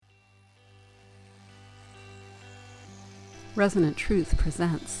Resonant Truth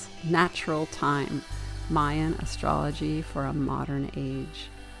presents Natural Time, Mayan Astrology for a Modern Age.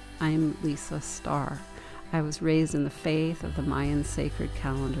 I'm Lisa Starr. I was raised in the faith of the Mayan sacred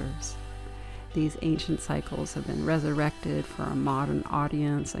calendars. These ancient cycles have been resurrected for a modern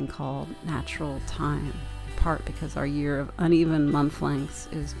audience and called Natural Time, in part because our year of uneven month lengths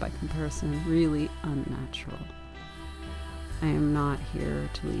is, by comparison, really unnatural. I am not here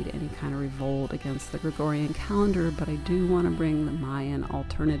to lead any kind of revolt against the Gregorian calendar, but I do want to bring the Mayan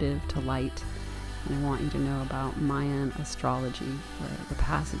alternative to light. And I want you to know about Mayan astrology, where the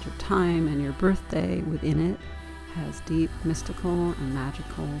passage of time and your birthday within it has deep mystical and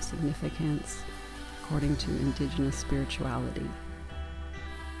magical significance according to indigenous spirituality.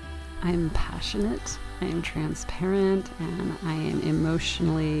 I am passionate, I am transparent, and I am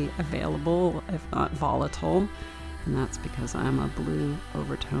emotionally available, if not volatile. And that's because I'm a blue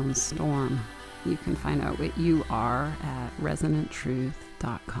overtone storm. You can find out what you are at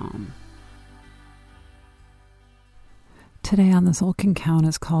resonanttruth.com. Today on the Tzolk'in count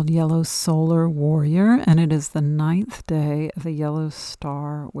is called Yellow Solar Warrior, and it is the 9th day of the Yellow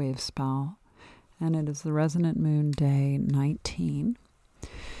Star wave spell, and it is the resonant moon day 19.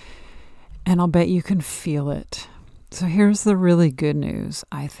 And I'll bet you can feel it. So here's the really good news,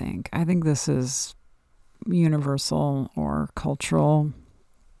 I think. I think this is universal or cultural,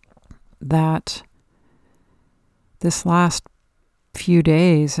 that this last few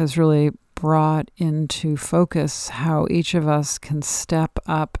days has really brought into focus how each of us can step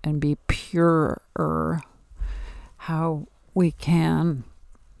up and be purer, how we can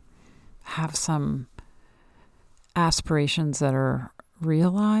have some aspirations that are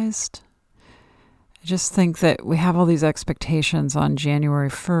realized. I just think that we have all these expectations on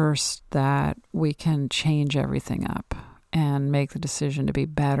January 1st that we can change everything up and make the decision to be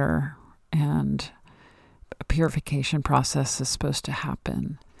better, and a purification process is supposed to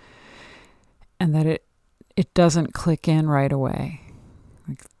happen, and that it doesn't click in right away.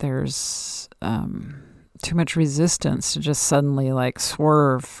 Like there's too much resistance to just suddenly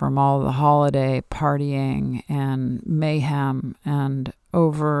swerve from all the holiday partying and mayhem and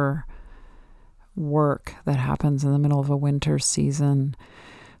over work that happens in the middle of a winter season.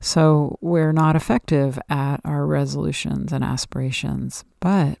 So we're not effective at our resolutions and aspirations.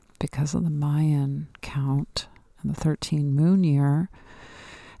 But because of the Mayan count and the 13 moon year,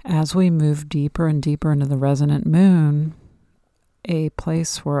 as we move deeper and deeper into the resonant moon, a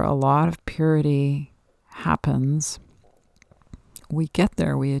place where a lot of purity happens, we get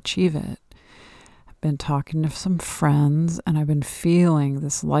there, we achieve it. Been talking to some friends, and I've been feeling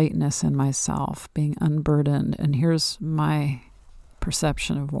this lightness in myself, being unburdened. And here's my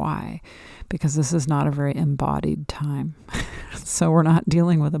perception of why. Because this is not a very embodied time. So we're not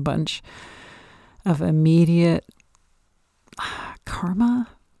dealing with a bunch of immediate karma.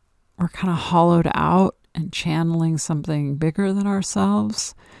 We're kind of hollowed out and channeling something bigger than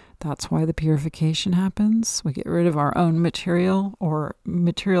ourselves. That's why the purification happens. We get rid of our own material, or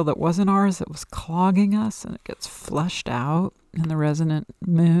material that wasn't ours that was clogging us, and it gets flushed out in the resonant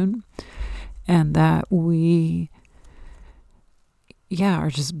moon. And that we, are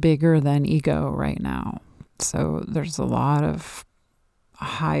just bigger than ego right now. So there's a lot of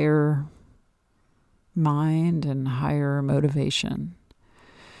higher mind and higher motivation.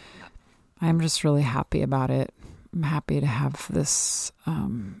 I'm just really happy about it. I'm happy to have this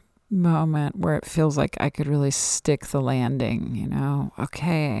moment where it feels like I could really stick the landing,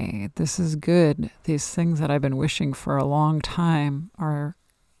 Okay, this is good. These things that I've been wishing for a long time are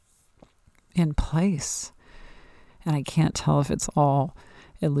in place. And I can't tell if it's all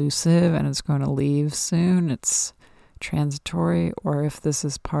elusive and it's going to leave soon, it's transitory, or if this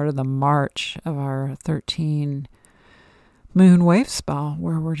is part of the march of our 13 moon wave spell,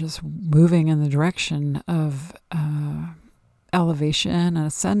 where we're just moving in the direction of elevation and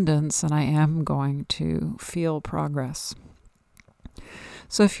ascendance, and I am going to feel progress.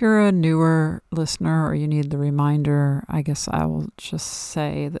 So if you're a newer listener or you need the reminder, I guess I will just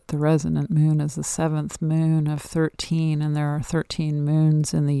say that the resonant moon is the 7th moon of 13, and there are 13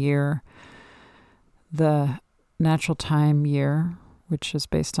 moons in the year. The natural time year, which is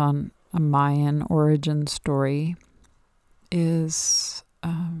based on a Mayan origin story, is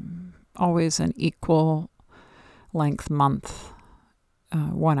always an equal length month,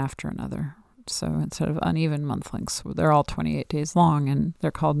 one after another. So instead of uneven month lengths, they're all 28 days long, and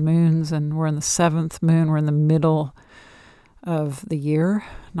they're called moons, and we're in the 7th moon. We're in the middle of the year,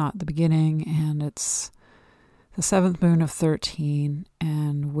 not the beginning, and it's the 7th moon of 13,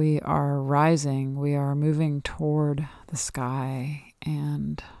 and we are rising. We are moving toward the sky,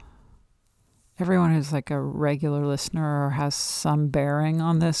 and everyone who's like a regular listener or has some bearing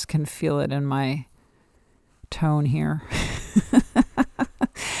on this can feel it in my tone here.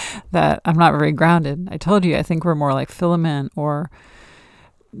 That I'm not very grounded. I told you, I think we're more like filament, or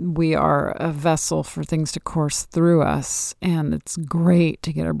we are a vessel for things to course through us. And it's great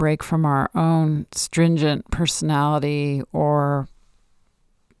to get a break from our own stringent personality, or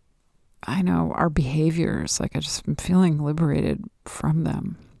I know our behaviors. Like I just am feeling liberated from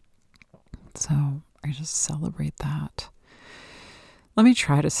them. So I just celebrate that. Let me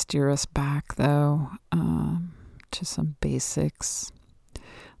try to steer us back though, to some basics.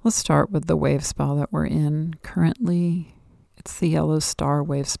 Let's start with the wave spell that we're in currently. It's the Yellow Star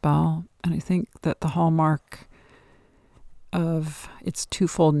wave spell. And I think that the hallmark of its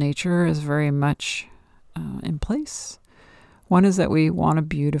twofold nature is very much in place. One is that we want to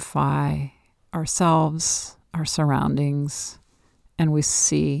beautify ourselves, our surroundings, and we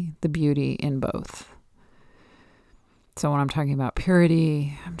see the beauty in both. So when I'm talking about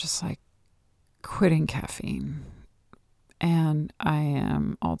purity, I'm just like quitting caffeine. And I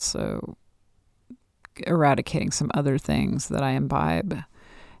am also eradicating some other things that I imbibe.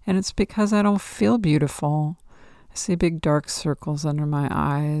 And it's because I don't feel beautiful. I see big dark circles under my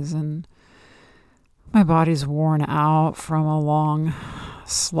eyes, and my body's worn out from a long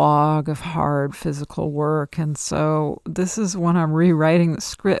slog of hard physical work. And so this is when I'm rewriting the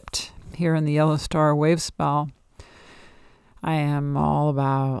script here in the Yellow Star wave spell. I am all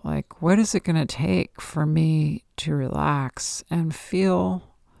about like, what is it going to take for me to relax and feel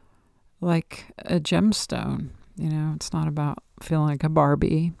like a gemstone? You know, it's not about feeling like a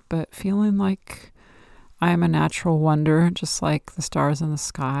Barbie, but feeling like I am a natural wonder, just like the stars in the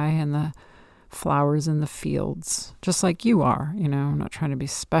sky and the flowers in the fields, just like you are. You know, I'm not trying to be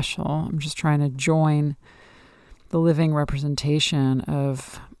special. I'm just trying to join the living representation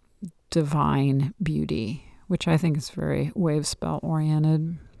of divine beauty, which I think is very wave spell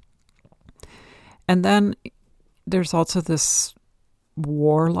oriented. And then there's also this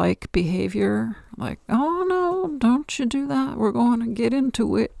warlike behavior, like, oh no, don't you do that. We're going to get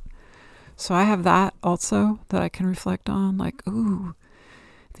into it. So I have that also that I can reflect on, like, ooh,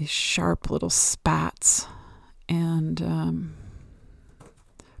 these sharp little spats. And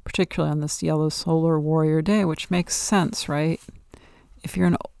particularly on this yellow solar warrior day, which makes sense, right? If you're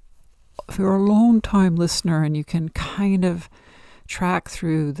a long-time listener and you can kind of track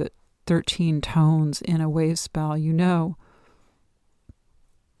through the 13 tones in a wave spell, you know,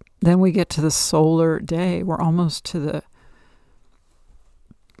 then we get to the solar day. We're almost to the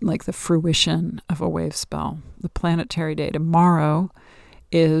fruition of a wave spell. The planetary day tomorrow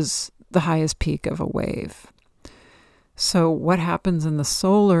is the highest peak of a wave. So what happens in the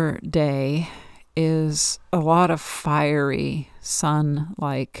solar day is a lot of fiery,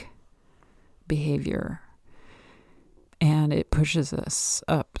 sun-like behavior. And it pushes us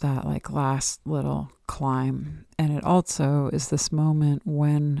up that like last little climb. And it also is this moment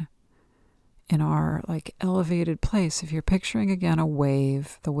when in our like elevated place, if you're picturing again a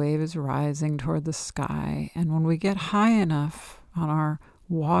wave, the wave is rising toward the sky. And when we get high enough on our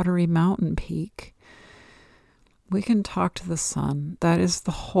watery mountain peak, we can talk to the sun. That is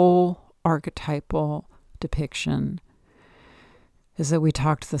the whole archetypal depiction, is that we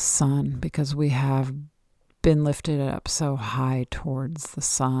talk to the sun because we have been lifted up so high towards the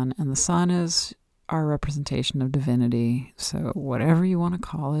sun. And the sun is our representation of divinity. So whatever you want to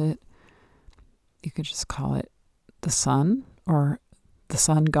call it, you could just call it the sun, or the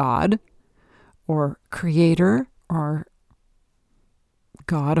sun god, or creator, or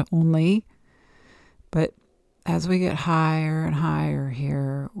God only. But as we get higher and higher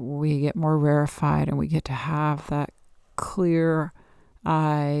here, we get more rarefied, and we get to have that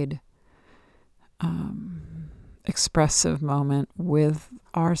clear-eyed, expressive moment with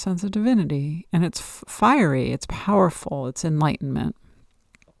our sense of divinity. And it's fiery, it's powerful, it's enlightenment.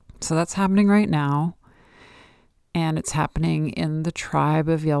 So that's happening right now. And it's happening in the tribe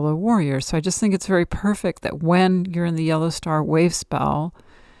of Yellow Warriors. So I just think it's very perfect that when you're in the Yellow Star wave spell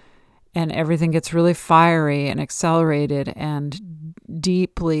and everything gets really fiery and accelerated and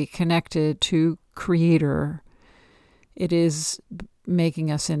deeply connected to Creator, it is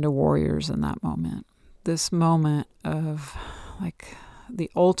making us into warriors in that moment. This moment of like the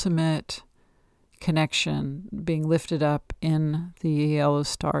ultimate connection being lifted up in the Yellow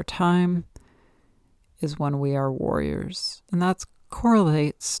Star time is when we are warriors. And that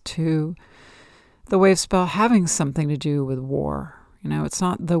correlates to the wave spell having something to do with war. You know, it's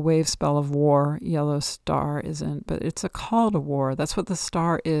not the wave spell of war, Yellow Star isn't, but it's a call to war. That's what the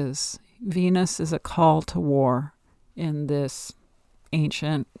star is. Venus is a call to war in this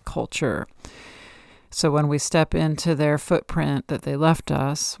ancient culture. So when we step into their footprint that they left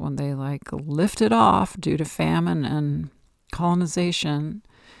us, when they lifted off due to famine and colonization,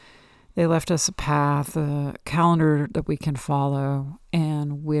 they left us a path, a calendar that we can follow.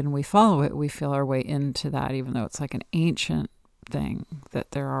 And when we follow it, we feel our way into that, even though it's like an ancient thing,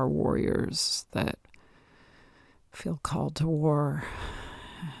 that there are warriors that feel called to war.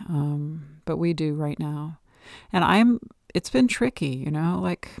 But we do right now. And it's been tricky,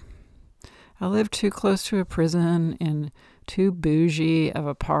 I live too close to a prison in too bougie of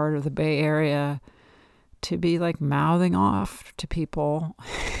a part of the Bay Area to be mouthing off to people.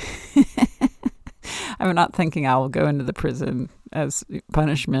 I'm not thinking I will go into the prison as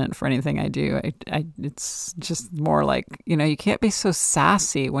punishment for anything I do. It's just more you can't be so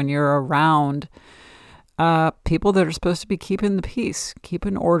sassy when you're around people that are supposed to be keeping the peace,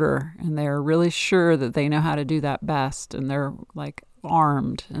 keeping order, and they're really sure that they know how to do that best, and they're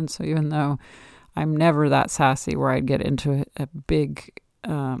armed. And so even though I'm never that sassy where I'd get into a big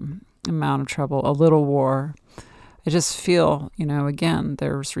amount of trouble, a little war, I just feel, again,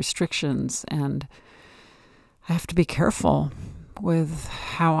 there's restrictions, and I have to be careful with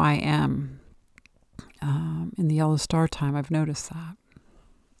how I am. In the Yellow Star time, I've noticed that.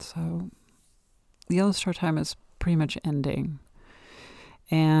 So the Yellow Star time is pretty much ending.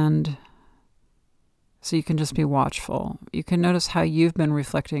 And so you can just be watchful. You can notice how you've been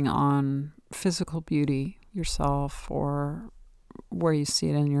reflecting on physical beauty yourself, or where you see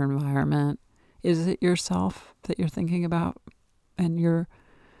it in your environment. Is it yourself that you're thinking about and your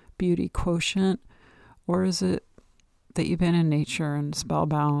beauty quotient? Or is it that you've been in nature and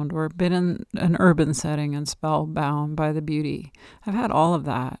spellbound, or been in an urban setting and spellbound by the beauty? I've had all of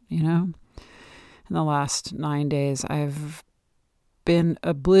that, In the last 9 days, I've been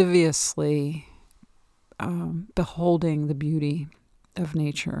obliviously beholding the beauty of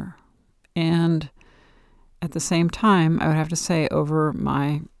nature. And at the same time, I would have to say, over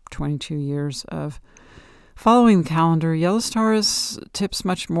my 22 years of following the calendar, Yellow Star tips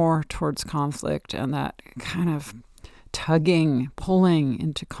much more towards conflict and that kind of pulling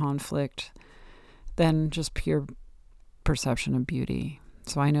into conflict than just pure perception of beauty.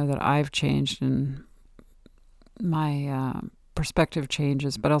 So I know that I've changed, and my perspective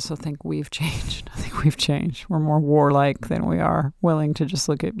changes, but I also think we've changed. I think we've changed. We're more warlike than we are willing to just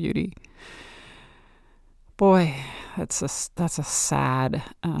look at beauty. Boy, that's a sad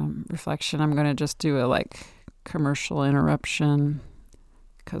reflection. I'm going to just do a commercial interruption,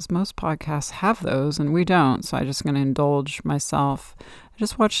 because most podcasts have those and we don't. So I'm just going to indulge myself. I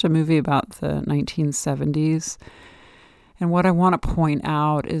just watched a movie about the 1970s. And what I want to point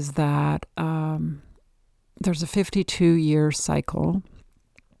out is that there's a 52-year cycle,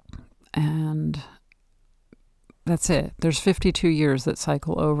 and that's it. There's 52 years that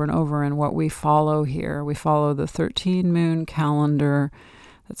cycle over and over. And what we follow here, we follow the 13-moon calendar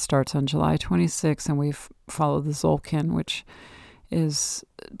that starts on July 26th, and we follow the Tzolk'in, which is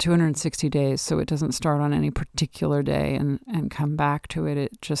 260 days. So it doesn't start on any particular day and come back to it.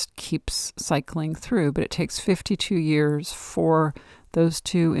 It just keeps cycling through. But it takes 52 years for those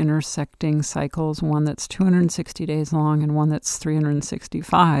two intersecting cycles, one that's 260 days long and one that's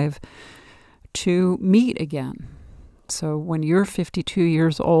 365, to meet again. So when you're 52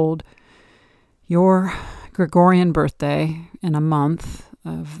 years old, your Gregorian birthday in a month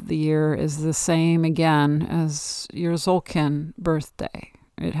of the year is the same again as your Tzolk'in birthday.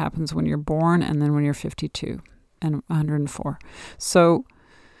 It happens when you're born and then when you're 52 and 104. So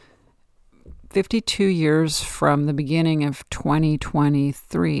 52 years from the beginning of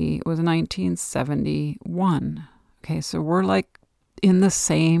 2023 was 1971. Okay, so we're in the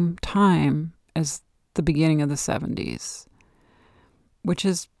same time as the beginning of the 70s, which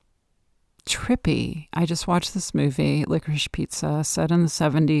is trippy. I just watched this movie, Licorice Pizza, set in the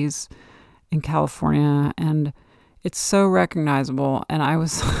 70s in California, and it's so recognizable. And I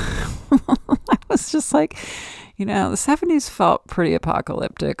was I was just the 70s felt pretty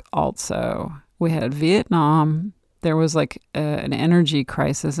apocalyptic also. We had Vietnam. There was an energy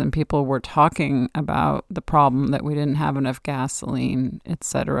crisis, and people were talking about the problem that we didn't have enough gasoline,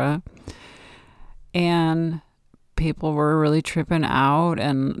 etc. And people were really tripping out,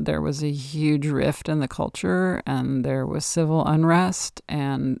 and there was a huge rift in the culture, and there was civil unrest,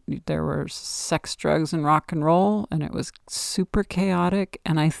 and there were sex, drugs, and rock and roll, and it was super chaotic.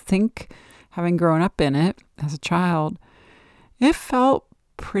 And I think, having grown up in it as a child, it felt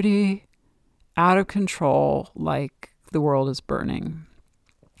pretty out of control, like the world is burning.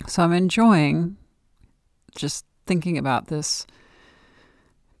 So I'm enjoying just thinking about this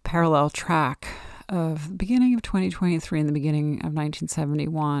parallel track of the beginning of 2023 and the beginning of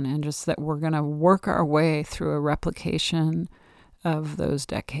 1971, and just that we're going to work our way through a replication of those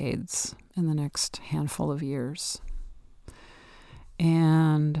decades in the next handful of years.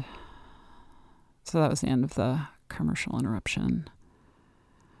 And so that was the end of the commercial interruption.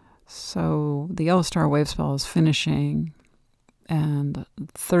 So the Yellow Star wave spell is finishing, and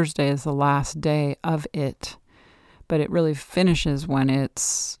Thursday is the last day of it, but it really finishes when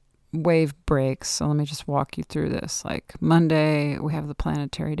its wave breaks. So let me just walk you through this. Like Monday, we have the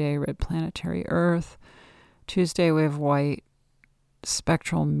planetary day, red planetary Earth. Tuesday, we have white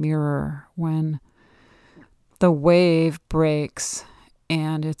spectral mirror when the wave breaks,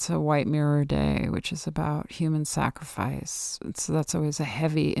 and it's a white mirror day, which is about human sacrifice. So that's always a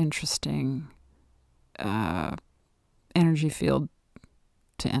heavy, interesting energy field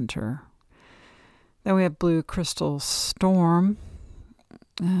to enter. Then we have blue crystal storm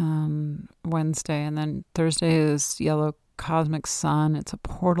Wednesday, and then Thursday is yellow cosmic sun. It's a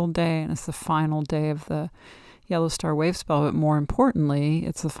portal day, and it's the final day of the Yellow Star wave spell, but more importantly,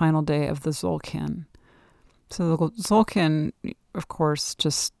 it's the final day of the Tzolk'in. So the Tzolk'in, of course,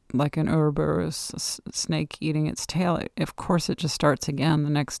 just like an Ouroboros, a snake eating its tail, of course it just starts again the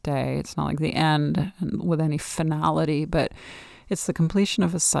next day. It's not like the end with any finality, but it's the completion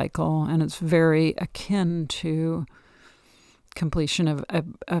of a cycle, and it's very akin to completion of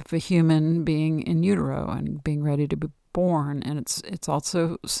a human being in utero and being ready to be born. And it's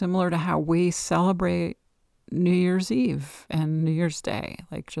also similar to how we celebrate New Year's Eve and New Year's Day.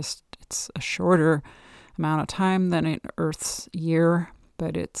 Like, just it's a shorter amount of time than an Earth's year,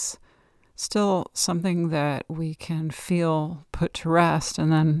 but it's still something that we can feel put to rest,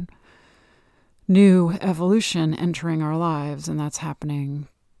 and then new evolution entering our lives. And that's happening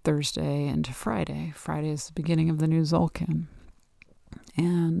Thursday into Friday. Friday is the beginning of the new Tzolk'in.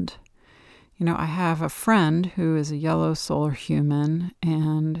 And, you know, I have a friend who is a yellow solar human,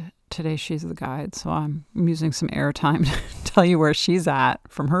 and today she's the guide, so I'm using some airtime to tell you where she's at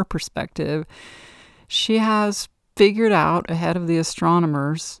from her perspective. She has figured out ahead of the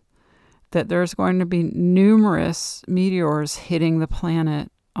astronomers that there's going to be numerous meteors hitting the planet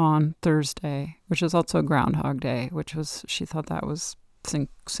on Thursday, which is also Groundhog Day, she thought that was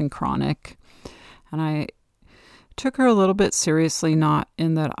synchronic. And I took her a little bit seriously, not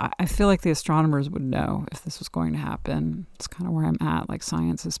in that I feel like the astronomers would know if this was going to happen. It's kind of where I'm at. Like,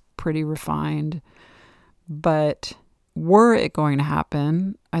 science is pretty refined. But were it going to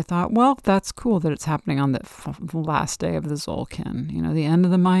happen, I thought, well, that's cool that it's happening on the last day of the Tzolk'in. You know, the end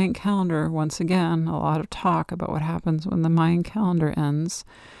of the Mayan calendar. Once again, a lot of talk about what happens when the Mayan calendar ends.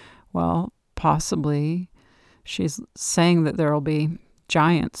 Well, possibly she's saying that there will be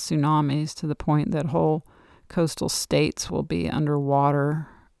giant tsunamis to the point that whole coastal states will be underwater.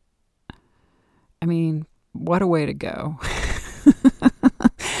 I mean, what a way to go.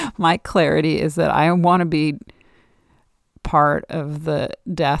 My clarity is that I want to be part of the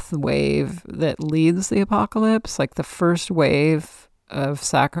death wave that leads the apocalypse, like the first wave of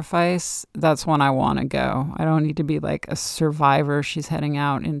sacrifice. That's when I want to go. I don't need to be like a survivor. She's heading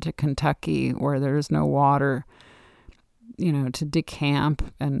out into Kentucky where there's no water, you know, to decamp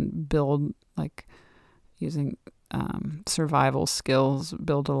and build, like, using survival skills,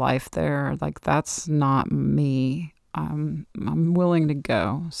 build a life there. Like, that's not me. I'm willing to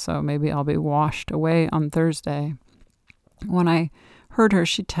go. So maybe I'll be washed away on Thursday. When I heard her,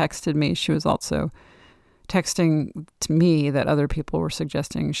 she texted me. She was also texting to me that other people were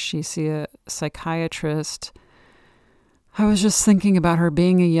suggesting she see a psychiatrist. I was just thinking about her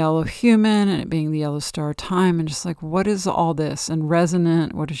being a yellow human and it being the Yellow Star time, and just like, what is all this? And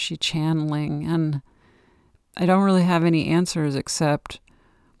resonant, what is she channeling? And I don't really have any answers, except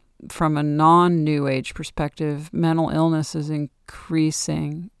from a non-New Age perspective, mental illness is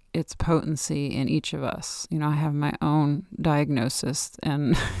increasing its potency in each of us. You know, I have my own diagnosis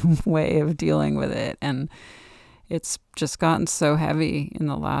and way of dealing with it, and it's just gotten so heavy in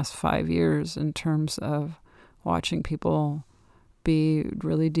the last 5 years in terms of watching people be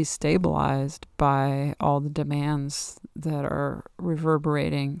really destabilized by all the demands that are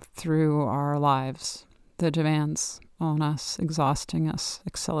reverberating through our lives. The demands on us, exhausting us,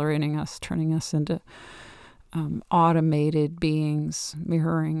 accelerating us, turning us into automated beings,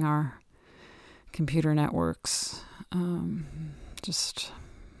 mirroring our computer networks. I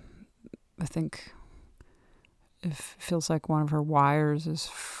think it feels like one of her wires is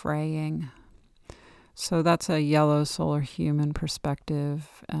fraying. So that's a yellow solar human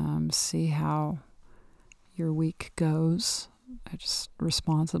perspective. See how your week goes. I just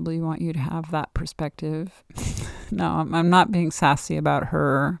responsibly want you to have that perspective. No, I'm not being sassy about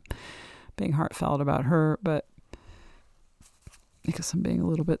her, being heartfelt about her, but because I'm being a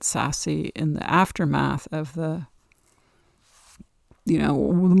little bit sassy in the aftermath of the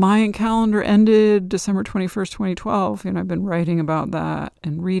Mayan calendar ended December 21st, 2012. I've been writing about that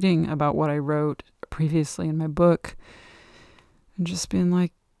and reading about what I wrote previously in my book and just being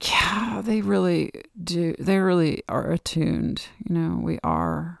like, yeah, they really do. They really are attuned. We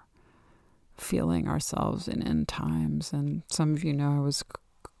are feeling ourselves in end times. And some of I was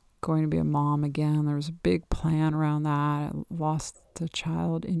going to be a mom again. There was a big plan around that. I lost the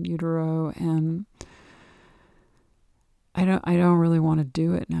child in utero, and I don't really want to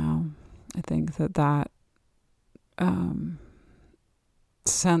do it now. I think that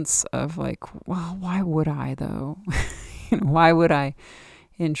sense of like, well, why would I though? Why would I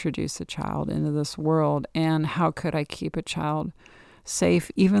introduce a child into this world? And how could I keep a child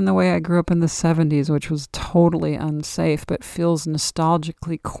safe, even the way I grew up in the 70s, which was totally unsafe, but feels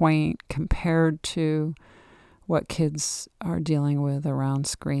nostalgically quaint compared to what kids are dealing with around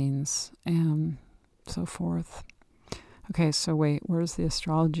screens and so forth. Okay, so wait, where's the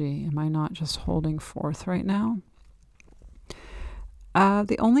astrology? Am I not just holding forth right now?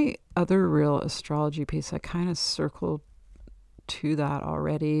 The only other real astrology piece, I kind of circled to that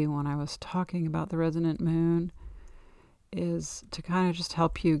already when I was talking about the resonant moon, is to kind of just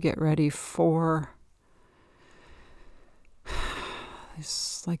help you get ready for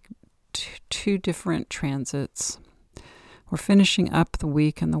these like two different transits. We're finishing up the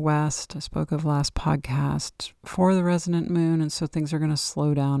week in the West, I spoke of last podcast, for the resonant moon, and so things are going to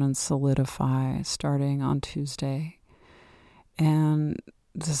slow down and solidify starting on Tuesday. And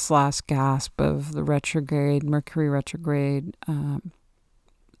this last gasp of the retrograde, Mercury retrograde,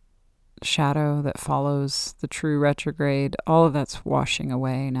 shadow that follows the true retrograde, all of that's washing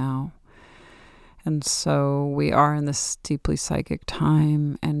away now. And so we are in this deeply psychic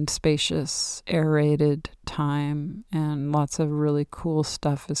time and spacious, aerated time, and lots of really cool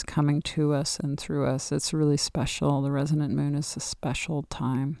stuff is coming to us and through us. It's really special. The resonant moon is a special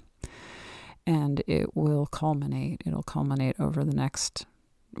time, and it will culminate. It'll culminate over the next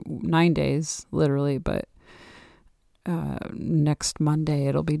 9 days, literally, but next Monday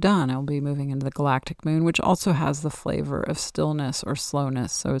it'll be done. It'll be moving into the galactic moon, which also has the flavor of stillness or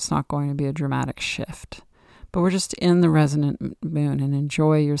slowness, so it's not going to be a dramatic shift. But we're just in the resonant moon, and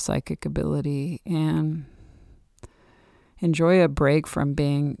enjoy your psychic ability and enjoy a break from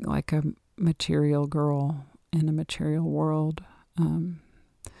being like a material girl in a material world.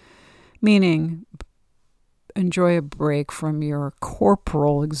 Meaning, enjoy a break from your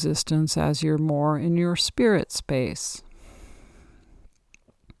corporal existence as you're more in your spirit space.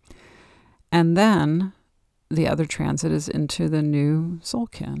 And then the other transit is into the new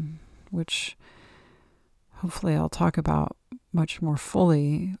Solkin, which hopefully I'll talk about much more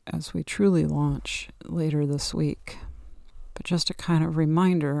fully as we truly launch later this week. But just a kind of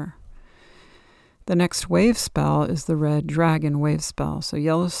reminder, the next wave spell is the Red Dragon wave spell. So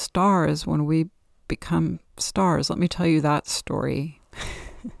yellow star is when we become stars. Let me tell you that story.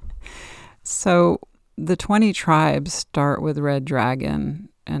 So the 20 tribes start with Red Dragon,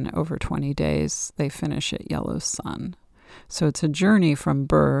 and over 20 days they finish at Yellow Sun. So it's a journey from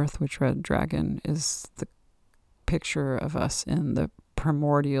birth, which Red Dragon is the picture of us in the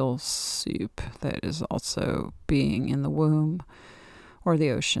primordial soup that is also being in the womb or the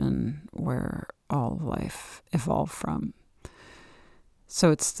ocean where all of life evolved from. So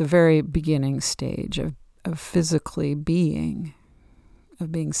it's the very beginning stage of physically being,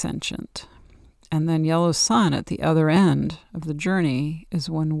 of being sentient. And then Yellow Sun at the other end of the journey is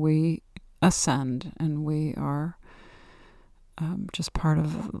when we ascend and we are just part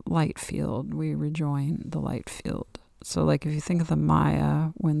of light field. We rejoin the light field. So like if you think of the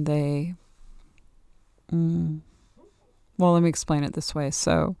Maya, when they... well, let me explain it this way.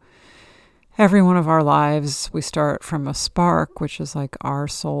 So every one of our lives, we start from a spark, which is like our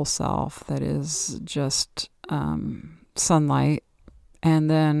soul self that is just sunlight. And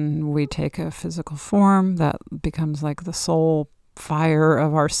then we take a physical form that becomes like the soul fire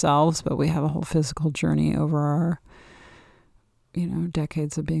of ourselves, but we have a whole physical journey over our,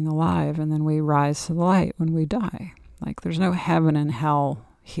 decades of being alive. And then we rise to the light when we die. Like there's no heaven and hell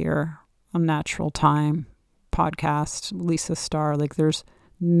here on Natural Time podcast, Lisa Starr. Like there's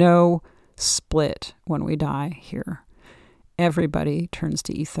no split when we die here. Everybody turns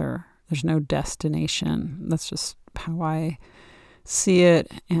to ether. There's no destination. That's just how I see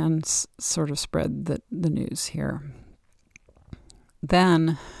it and sort of spread the news here.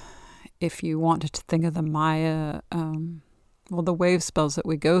 Then, if you wanted to think of the Maya, the wave spells that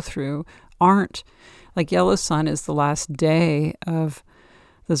we go through aren't, like Yellow Sun is the last day of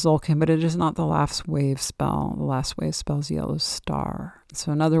the Tzolk'in, but it is not the last wave spell. The last wave spell is Yellow Star.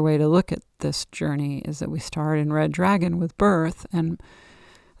 So another way to look at this journey is that we start in Red Dragon with birth, and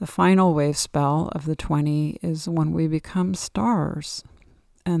the final wave spell of the 20 is when we become stars.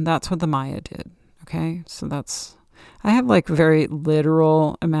 And that's what the Maya did. Okay? So I have like very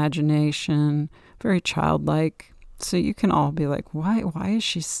literal imagination, very childlike. So you can all be like, why is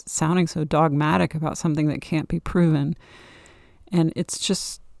she sounding so dogmatic about something that can't be proven? And it's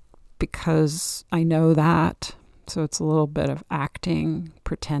just because I know that. So it's a little bit of acting,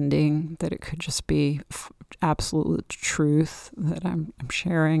 pretending that it could just be absolute truth that I'm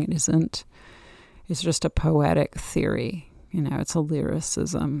sharing. It isn't. It's just a poetic theory. It's a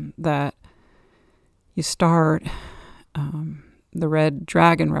lyricism that you start. The red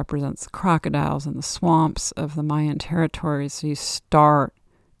dragon represents the crocodiles and the swamps of the Mayan territory. So you start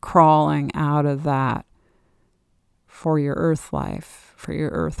crawling out of that for your earth life, for your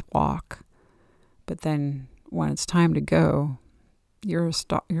earth walk. But then when it's time to go, you're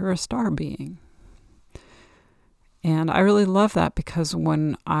a star being. And I really love that, because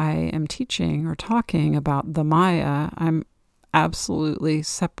when I am teaching or talking about the Maya, I'm absolutely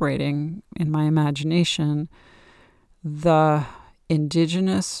separating in my imagination the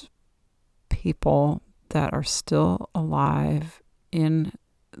indigenous people that are still alive in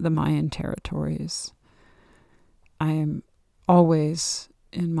the Mayan territories. I am always,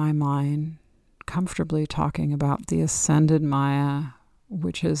 in my mind, comfortably talking about the ascended Maya,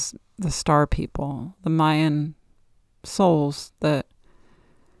 which is the star people, the Mayan souls that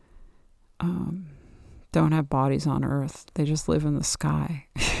don't have bodies on earth. They just live in the sky.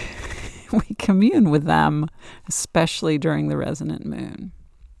 We commune with them, especially during the resonant moon.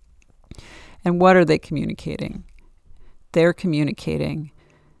 And what are they communicating? They're communicating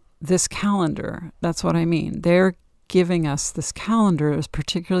this calendar. That's what I mean. They're giving us this calendar,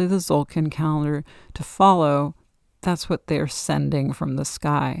 particularly the Tzolk'in calendar, to follow. That's what they're sending from the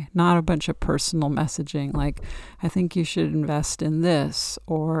sky, not a bunch of personal messaging like, I think you should invest in this,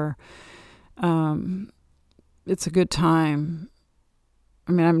 or it's a good time.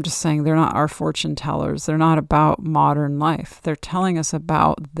 I mean, I'm just saying they're not our fortune tellers. They're not about modern life. They're telling us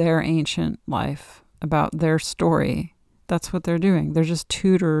about their ancient life, about their story. That's what they're doing. They're just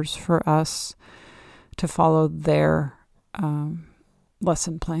tutors for us to follow their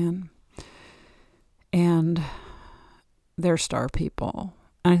lesson plan. And they're star people.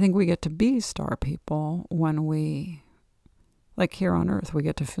 And I think we get to be star people when we, like here on Earth, we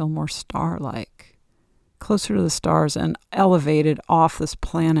get to feel more star-like, closer to the stars and elevated off this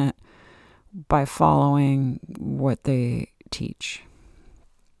planet by following what they teach.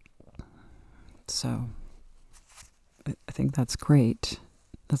 So I think that's great.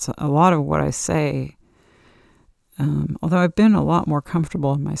 That's a lot of what I say. Although I've been a lot more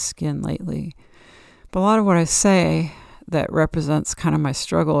comfortable in my skin lately. But a lot of what I say that represents kind of my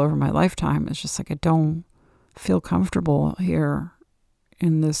struggle over my lifetime is just like, I don't feel comfortable here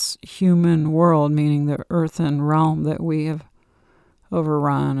in this human world, meaning the earthen realm that we have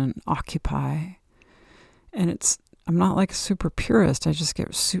overrun and occupy. And I'm not like a super purist. I just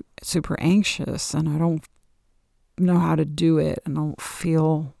get super anxious, and I don't know how to do it, and I don't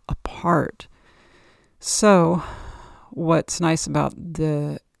feel a part. So what's nice about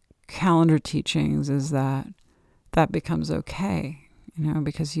the calendar teachings is that becomes okay,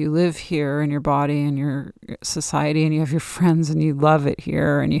 because you live here in your body and your society, and you have your friends, and you love it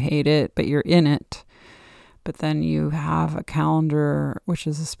here and you hate it, but you're in it. But then you have a calendar, which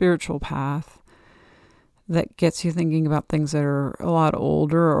is a spiritual path, that gets you thinking about things that are a lot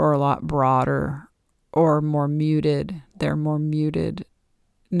older or a lot broader or more muted. They're more muted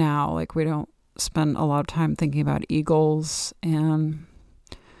now. Like, we don't spend a lot of time thinking about eagles and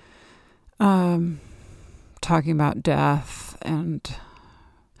talking about death, and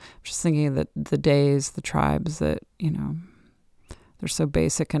just thinking that the days, the tribes that, they're so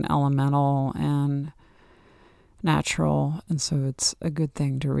basic and elemental and natural. And so it's a good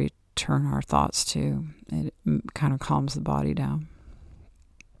thing to return our thoughts to. It kind of calms the body down.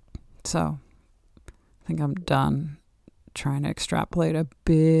 So I think I'm done trying to extrapolate a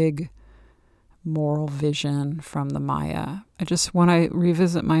big moral vision from the Maya. When I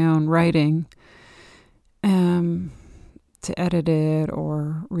revisit my own writing, to edit it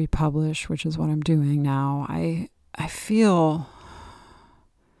or republish, which is what I'm doing now, I feel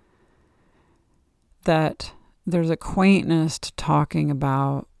that there's a quaintness to talking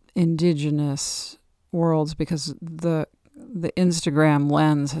about indigenous worlds, because the Instagram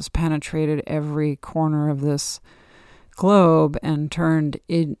lens has penetrated every corner of this globe and turned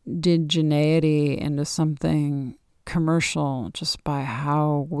indigeneity into something commercial just by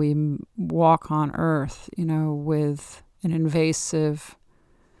how we walk on earth, with an invasive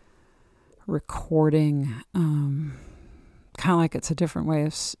recording, kind of like it's a different way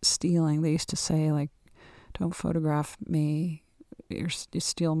of stealing. They used to say, like, don't photograph me, you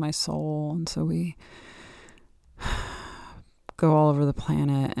steal my soul. And so we go all over the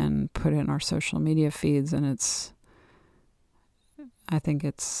planet and put it in our social media feeds, and I think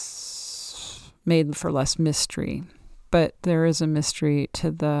it's made for less mystery. But there is a mystery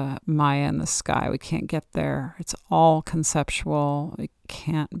to the Maya in the sky. We can't get there. It's all conceptual. It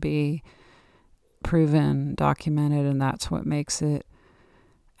can't be proven, documented, and that's what makes it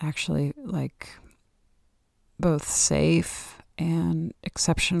actually like both safe and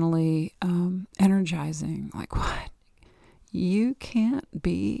exceptionally energizing. Like, what? You can't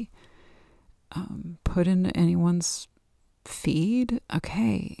be put into anyone's feed?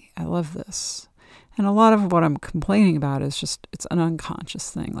 Okay, I love this. And a lot of what I'm complaining about is just, it's an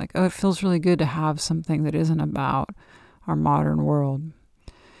unconscious thing. Like, oh, it feels really good to have something that isn't about our modern world.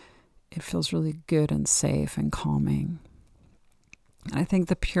 It feels really good and safe and calming. And I think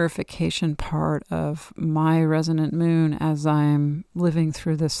the purification part of my resonant moon as I'm living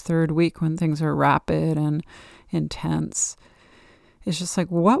through this third week when things are rapid and intense is just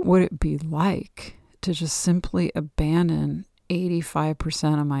like, what would it be like to just simply abandon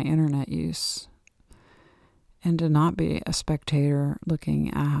 85% of my internet use and to not be a spectator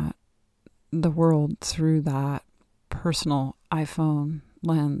looking at the world through that personal iPhone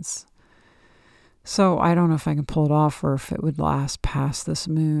lens. So I don't know if I can pull it off or if it would last past this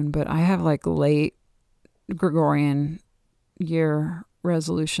moon, but I have like late Gregorian year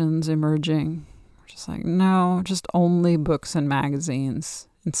resolutions emerging. Just like, no, just only books and magazines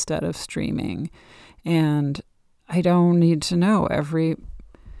instead of streaming. And I don't need to know everything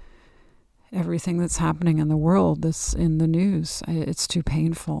that's happening in the world that's in the news. It's too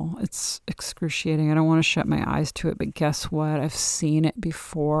painful. It's excruciating. I don't want to shut my eyes to it, but guess what? I've seen it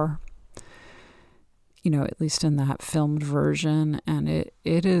before, at least in that filmed version, and it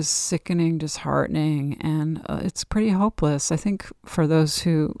is sickening, disheartening, and it's pretty hopeless. I think for those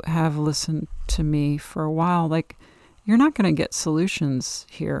who have listened to me for a while, like, you're not going to get solutions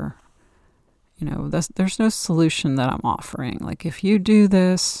here. There's no solution that I'm offering. Like, if you do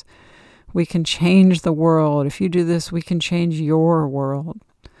this, we can change the world. If you do this, we can change your world.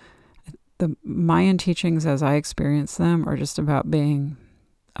 The Mayan teachings, as I experience them, are just about being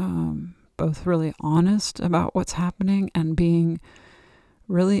both really honest about what's happening and being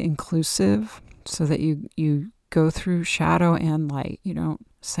really inclusive so that you go through shadow and light. You don't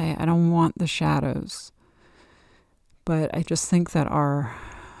say, I don't want the shadows. But I just think that our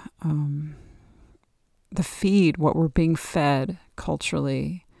the feed, what we're being fed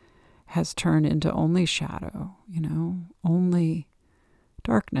culturally, has turned into only shadow, only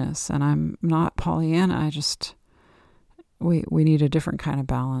darkness. And I'm not Pollyanna. We need a different kind of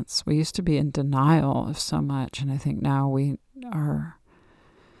balance. We used to be in denial of so much, and I think now we are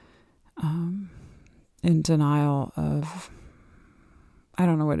in denial of, I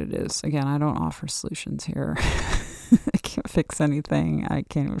don't know what it is. Again, I don't offer solutions here. I can't fix anything. I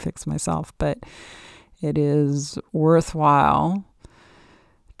can't even fix myself, but it is worthwhile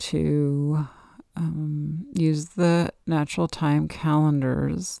to use the natural time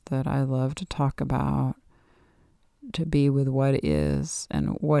calendars that I love to talk about to be with what is, and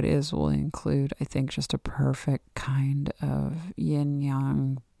what is will include, I think, just a perfect kind of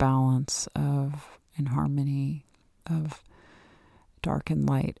yin-yang balance of, in harmony of dark and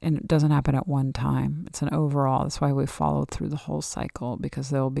light. And it doesn't happen at one time. It's an overall. That's why we follow through the whole cycle, because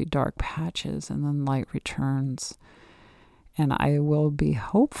there will be dark patches and then light returns. And I will be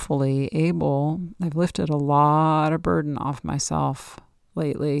hopefully able, I've lifted a lot of burden off myself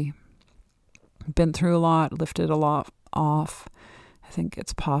lately. Been through a lot, lifted a lot off. I think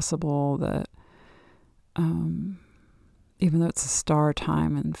it's possible that even though it's a star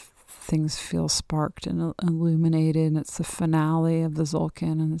time and things feel sparked and illuminated, and it's the finale of the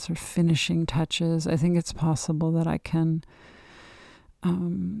Tzolk'in and it's our finishing touches, I think it's possible that I can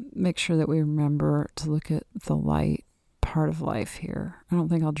make sure that we remember to look at the light part of life here. I don't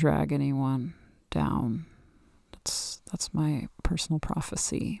think I'll drag anyone down. That's my personal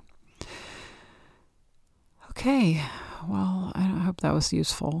prophecy. Okay, well, I hope that was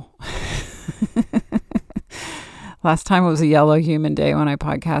useful. Last time it was a Yellow Human Day when I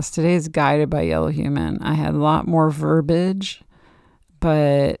podcast. Today is guided by Yellow Human. I had a lot more verbiage,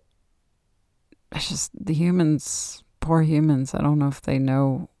 but it's just the humans, poor humans, I don't know if they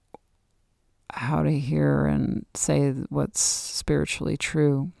know how to hear and say what's spiritually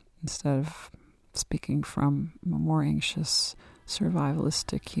true. Instead of speaking from a more anxious,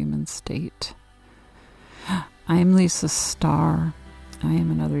 survivalistic human state. I am Lisa Starr. I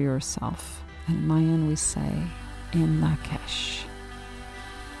am another yourself. And in Mayan we say, In Lakesh.